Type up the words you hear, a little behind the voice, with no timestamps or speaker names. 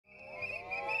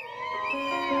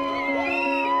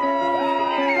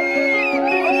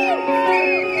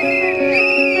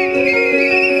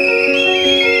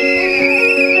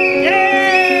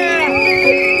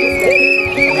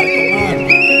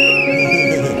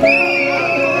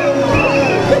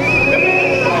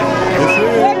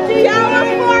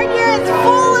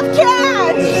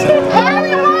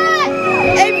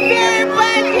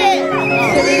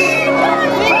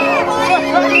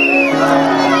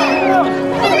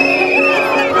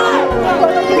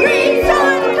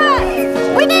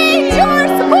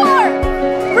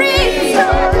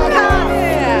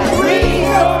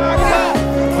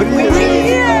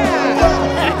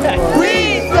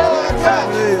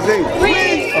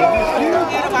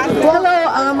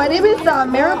name is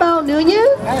Maribel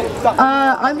Nunez.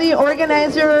 I'm the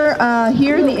organizer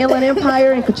here in the Inland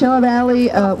Empire in Coachella Valley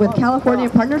with California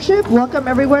Partnership. Welcome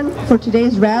everyone for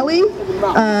today's rally.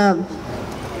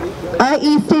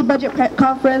 IE State Budget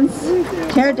Conference,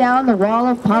 Tear Down the Wall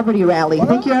of Poverty rally.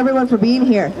 Thank you everyone for being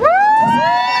here.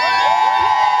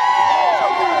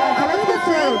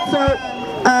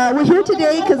 We're here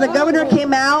today because the governor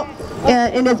came out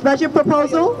in his budget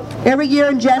proposal. Every year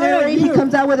in January he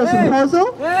comes out with a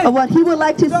proposal of what he would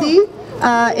like to see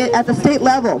at the state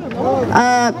level.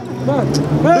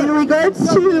 In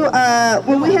regards to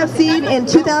what we have seen in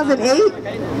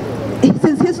 2008,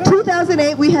 since his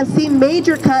 2008 we have seen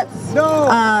major cuts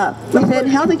within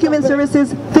Health and Human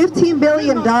Services, $15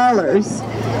 billion.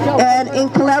 And in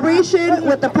collaboration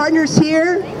with the partners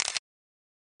here,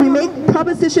 we made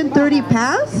Proposition 30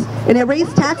 pass, and it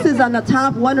raised taxes on the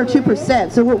top 1 or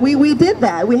 2%. So we did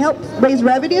that. We helped raise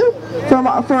revenue for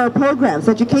our programs,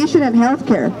 education and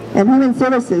healthcare and human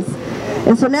services.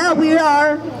 And so now we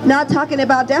are not talking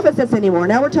about deficits anymore.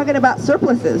 Now we're talking about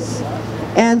surpluses.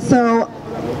 And so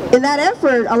in that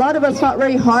effort, a lot of us fought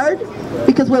very hard,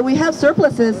 because when we have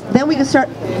surpluses, then we can start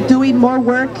doing more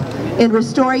work in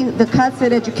restoring the cuts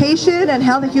in education and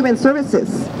health and human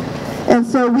services. And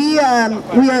so we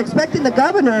are expecting the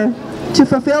governor to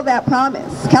fulfill that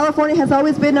promise. California has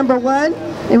always been #1,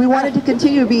 and we wanted to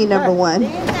continue being #1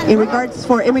 in regards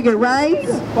for immigrant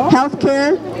rights, health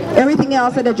care, everything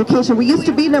else in education. We used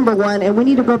to be #1, and we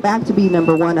need to go back to being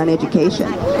 #1 on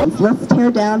education. Let's tear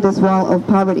down this wall of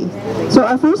poverty. So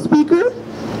our first speaker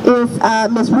is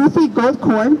Ms. Ruthie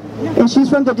Goldkorn, and she's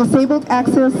from the Disabled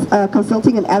Access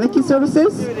Consulting and Advocacy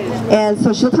Services. And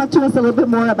so she'll talk to us a little bit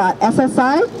more about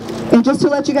SSI. And just to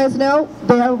let you guys know,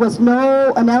 there was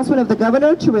no announcement of the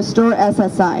governor to restore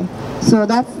SSI. So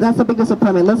that's a big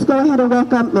disappointment. Let's go ahead and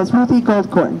welcome Ms. Ruthie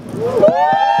Goldkorn. Ladies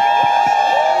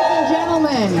and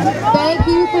gentlemen, thank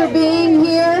you for being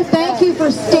here. Thank you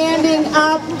for standing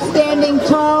up, standing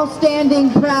tall, standing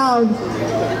proud.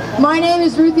 My name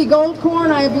is Ruthie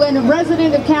Goldkorn. I have been a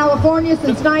resident of California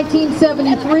since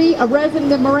 1973, a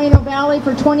resident of Moreno Valley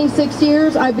for 26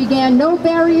 years. I began No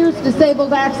Barriers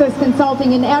Disabled Access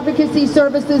Consulting and Advocacy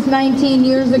Services 19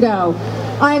 years ago.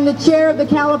 I am the chair of the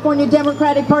California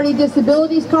Democratic Party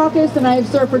Disabilities Caucus, and I have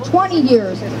served for 20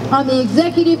 years on the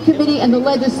Executive Committee and the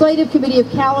Legislative Committee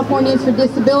of Californians for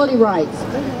Disability Rights.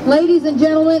 Ladies and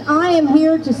gentlemen, I am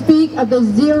here to speak of the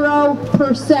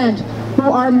 0%, who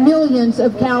are millions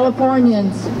of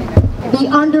Californians, the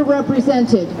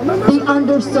underrepresented, the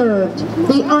underserved,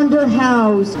 the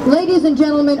underhoused. Ladies and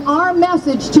gentlemen, our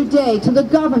message today to the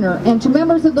governor and to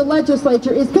members of the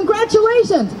legislature is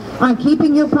congratulations on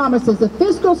keeping your promises, the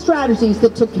fiscal strategies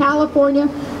that took California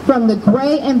from the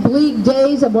gray and bleak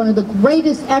days of one of the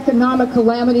greatest economic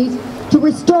calamities to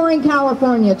restoring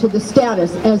California to the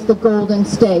status as the Golden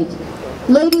State.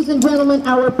 Ladies and gentlemen,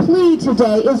 our plea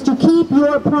today is to keep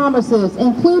your promises,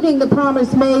 including the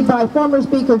promise made by former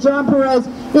Speaker John Perez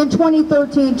in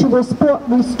 2013 to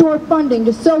restore funding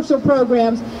to social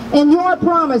programs, and your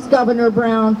promise, Governor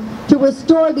Brown, to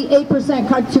restore the 8%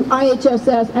 cut to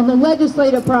IHSS, and the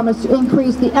legislative promise to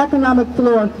increase the economic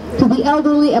floor to the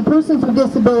elderly and persons with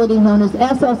disability known as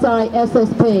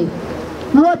SSI-SSP.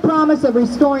 Your promise of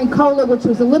restoring COLA, which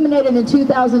was eliminated in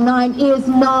 2009, is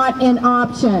not an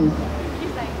option.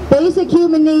 Basic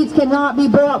human needs cannot be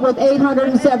bought with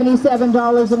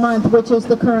 $877 a month, which is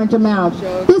the current amount.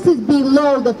 This is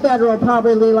below the federal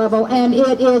poverty level, and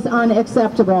it is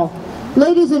unacceptable.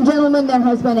 Ladies and gentlemen, there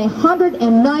has been a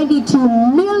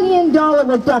 $192 million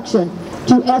reduction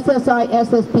to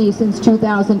SSI-SSP since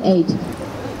 2008.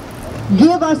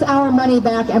 Give us our money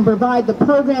back and provide the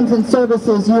programs and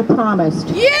services you promised.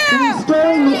 Yeah!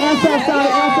 Restoring the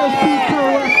SSI-SSP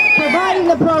COLA, providing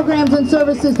the programs and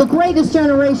services the greatest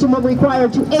generation will require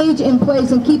to age in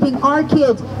place, and keeping our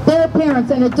kids, their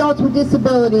parents, and adults with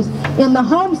disabilities in the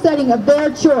home setting of their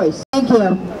choice. Thank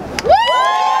you.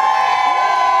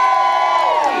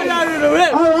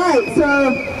 All right,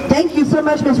 so thank you so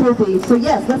much, Ms. Ruthie. So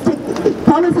yes, let's take,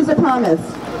 promise is a promise.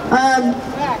 I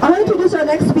want to introduce our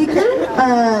next speaker,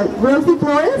 Rosie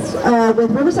Flores,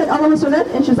 with Riverside Alamo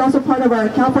Sonet, and she's also part of our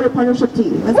California Partnership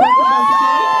team. Let's welcome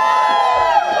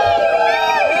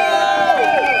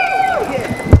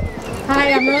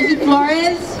Hi, I'm Rosie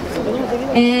Flores,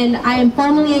 and I am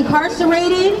formerly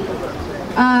incarcerated.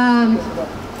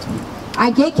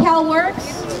 I get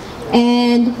CalWorks,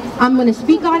 and I'm going to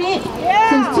speak on it.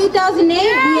 Since 2008, we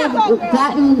have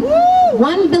gotten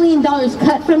 $1 billion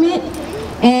cut from it,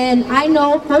 and I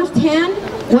know firsthand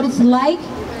what it's like,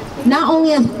 not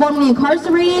only as formerly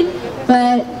incarcerated,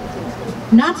 but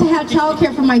not to have child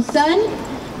care for my son,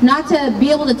 not to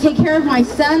be able to take care of my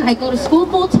son. I go to school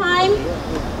full time.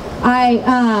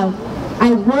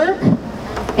 I work,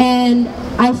 and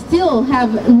I still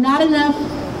have not enough.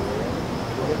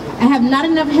 I have not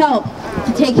enough help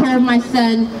to take care of my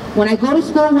son. When I go to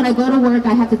school, when I go to work,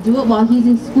 I have to do it while he's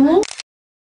in school.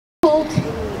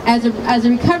 As a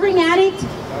recovering addict,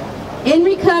 in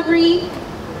recovery,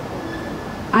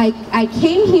 I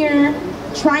came here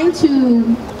trying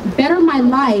to better my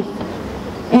life,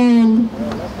 and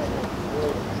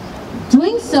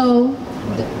doing so,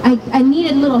 I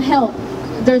needed a little help.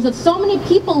 There's so many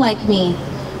people like me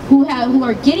who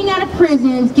are getting out of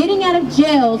prisons, getting out of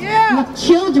jails with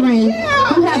children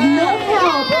who have no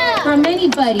help from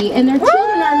anybody, and their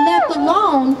children are left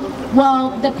alone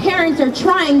while the parents are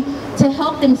trying to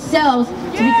help themselves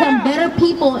to become better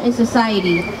people in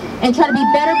society and try to be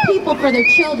better people for their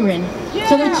children.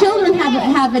 So their children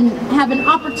have an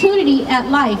opportunity at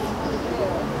life.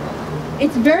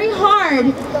 It's very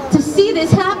hard to see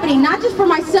this happening, not just for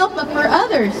myself, but for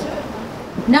others.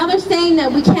 Now they're saying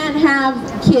that we can't have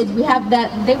kids. We have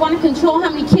that. They want to control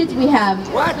how many kids we have.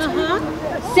 What?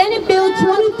 Senate Bill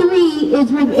 23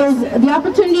 is the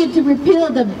opportunity to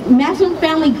repeal the maximum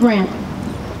family grant.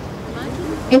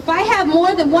 If I have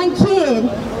more than one kid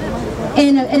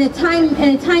in a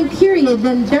time period,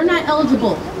 then they're not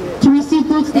eligible to receive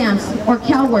food stamps or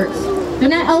CalWorks. They're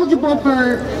not eligible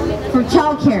for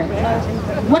child care.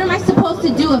 What am I supposed to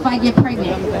do if I get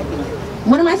pregnant?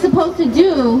 What am I supposed to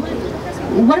do?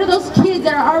 What are those kids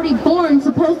that are already born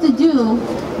supposed to do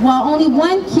while only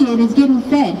one kid is getting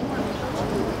fed?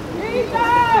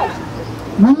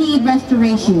 We need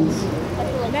restorations.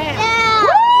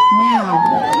 Now.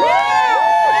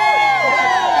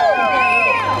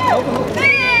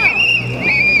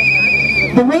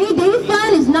 The rainy day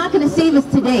fund is not going to save us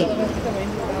today.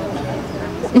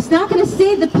 It's not going to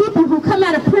save the people who come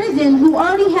out of prison who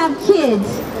already have kids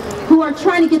who are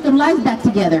trying to get their lives back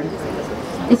together.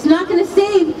 It's not going to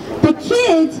save the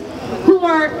kids who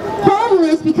are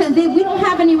homeless because we don't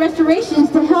have any restorations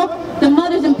to help the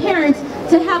mothers and parents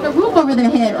to have a roof over their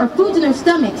head or food in their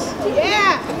stomachs.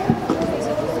 Yeah.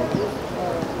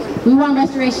 We want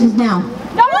restorations now.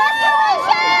 No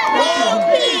restoration! No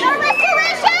peace! No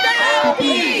restoration! No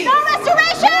peace! No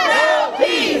restoration! No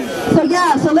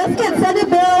peace! So let's get Senate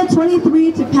Bill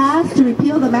 23 to pass to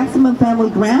repeal the maximum family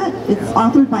grant. It's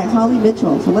authored by Holly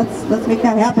Mitchell. So let's make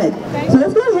that happen. So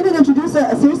let's go ahead and introduce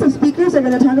a series of speakers that are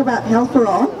going to talk about Health for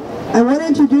All. I want to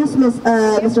introduce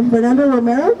Mr. Fernando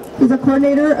Romero. He's a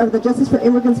coordinator of the Justice for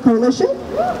Immigrants Coalition.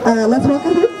 Let's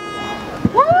welcome him.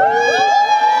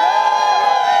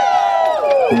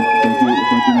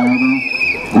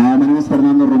 My name is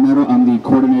Fernando Romero. I'm the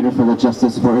coordinator for the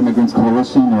Justice for Immigrants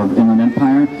Coalition of Inland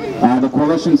Empire. The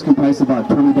coalition is comprised of about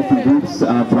 20 different groups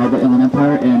throughout the Inland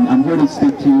Empire, and I'm here to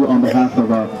speak to you on behalf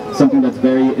of something that's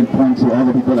very important to all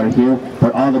the people that are here,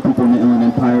 but all the people in the Inland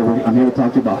Empire. I'm here to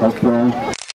talk to you about health for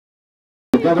all.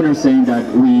 The governor is saying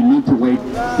that we need to wait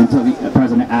until the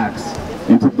president acts,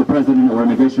 until the president or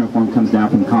immigration reform comes down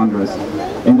from Congress.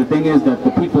 And the thing is that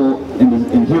the people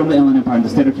here in the Inland Empire, in the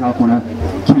state of California,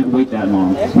 can't wait that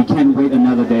long. We can't wait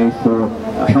another day for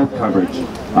health coverage.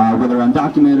 Whether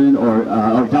undocumented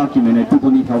or documented,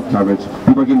 people need health coverage.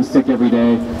 People are getting sick every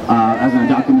day. As an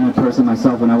undocumented person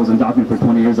myself, when I was undocumented for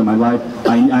 20 years of my life,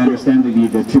 I understand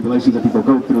the tribulations that people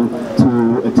go through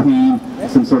to attain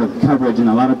some sort of coverage. And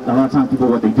a lot of times people,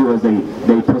 what they do is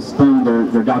they postpone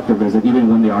their doctor visit even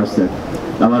when they are sick.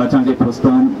 A lot of times they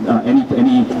postpone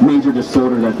any major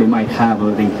disorder that they might have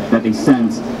or that they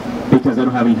sense because they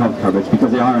don't have any health coverage,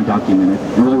 because they are undocumented.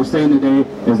 And what we're saying today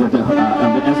is that the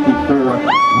SB4,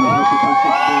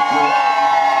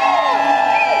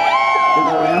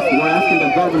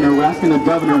 we're asking the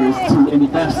governor is to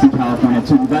invest in California,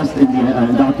 to invest in the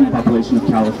undocumented population of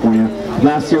California.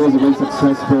 Last year was a very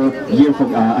successful year for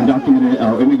undocumented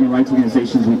immigrant rights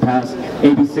organizations. We passed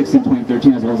AB 6 in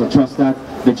 2013 as well as the Trust Act.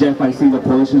 The JFIC, the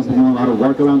coalition, has been doing a lot of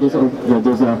work around this.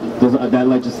 That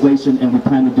legislation, and we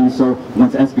plan to do so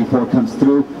once SB4 comes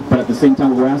through. But at the same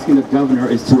time, we're asking the governor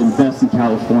is to invest in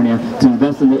California, to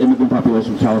invest in the immigrant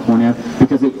population of California,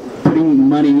 because putting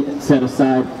money set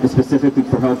aside specifically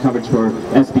for health coverage for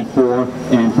SB4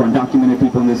 and for undocumented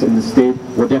people in the state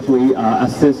will definitely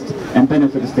assist and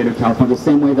benefit the state of California, the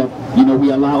same way that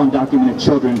we allow undocumented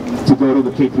children to go to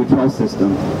the K-12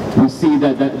 system. We see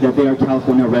that they are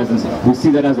California residents. We see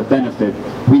that as a benefit.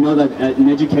 We know that an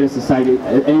educated society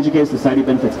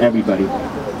benefits everybody.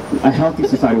 a healthy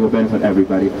society will benefit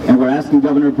everybody. And we're asking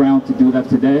Governor Brown to do that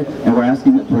today, and we're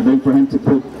asking for him to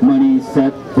put money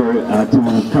set for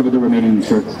to cover the remaining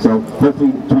insurance. So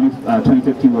hopefully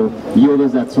 2015 will yield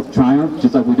us that triumph,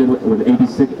 just like we did with AB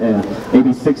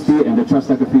 60 and the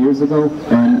Trust Act a few years ago.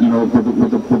 And you know,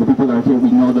 with the people that are here,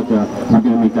 we know that we're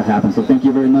going to make that happen. So thank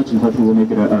you very much, and hopefully we'll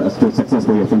make it a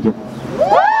successful year. Thank you.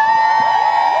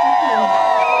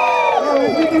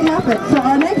 So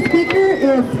our next speaker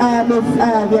is Ms.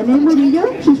 Vianney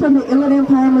Murillo. She's from the Inland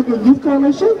Empire Immigrant Youth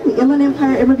Coalition. The Inland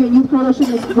Empire Immigrant Youth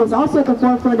Coalition was also at the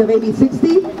forefront of AB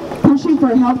 60, pushing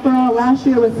for health for all last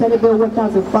year with Senate Bill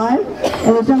 1005,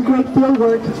 and has done great field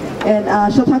work.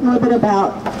 And she'll talk a little bit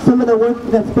about some of the work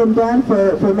that's been done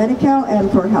for Medi-Cal and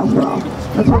for health for all.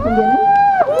 Let's welcome Vianney.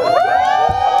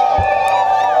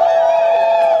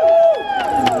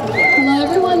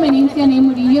 My name is Vianney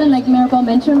Murillo, and like Maribel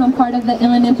mentioned, I'm part of the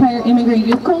Inland Empire Immigrant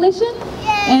Youth Coalition.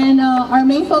 And our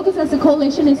main focus as a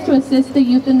coalition is to assist the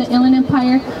youth in the Inland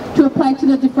Empire to apply to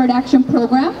the Deferred Action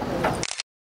Program.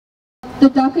 The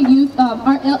DACA youth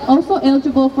are also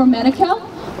eligible for Medi-Cal.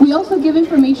 We also give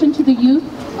information to the youth,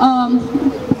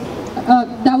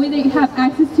 that way they have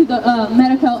access to the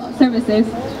Medi-Cal services.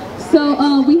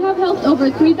 So we have helped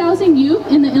over 3,000 youth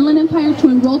in the Inland Empire to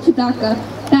enroll to DACA.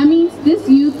 That means this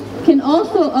youth can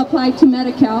also apply to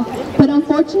Medi-Cal, but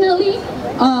unfortunately,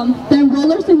 the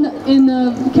enrollers in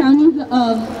the counties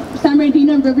of San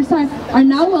Bernardino and Riverside are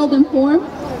now well informed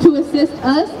to assist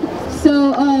us.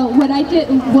 So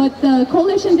what the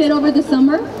coalition did over the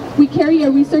summer, we carry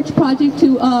a research project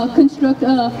to construct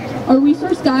a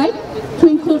resource guide to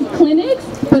include clinics,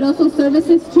 but also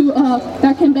services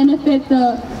that can benefit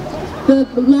the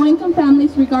low-income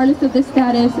families regardless of the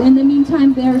status. In the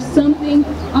meantime, there's something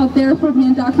out there for the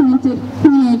undocumented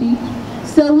community.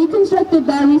 So we constructed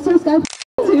that resource guide.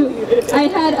 I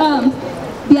had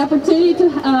the opportunity to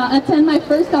attend my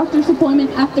first doctor's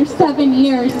appointment after 7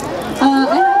 years.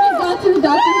 I haven't gone to the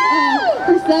doctor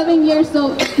for 7 years,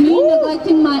 so me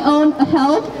neglecting my own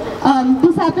health.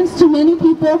 This happens to many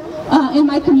people in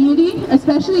my community,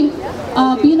 especially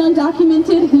being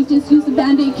undocumented. We just use the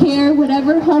Band-Aid care,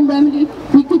 whatever home remedy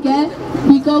we could get.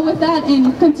 We go with that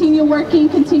and continue working,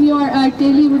 continue our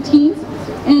daily routines.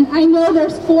 And I know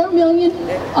there's 4 million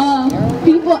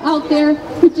people out there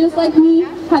who, just like me,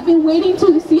 have been waiting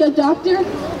to see a doctor.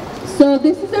 So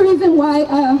this is the reason why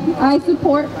I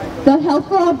support the Health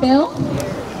for All bill,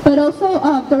 but also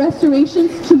the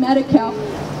restorations to Medi-Cal,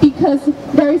 because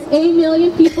there's 8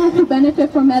 million people who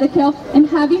benefit from Medi-Cal, and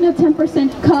having a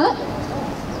 10% cut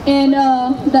in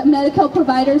the Medi-Cal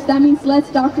providers, that means less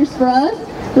doctors for us,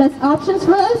 less options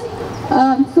for us.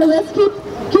 So let's keep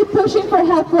pushing for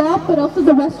health for all, but also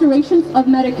the restorations of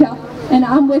Medi-Cal, and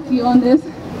I'm with you on this.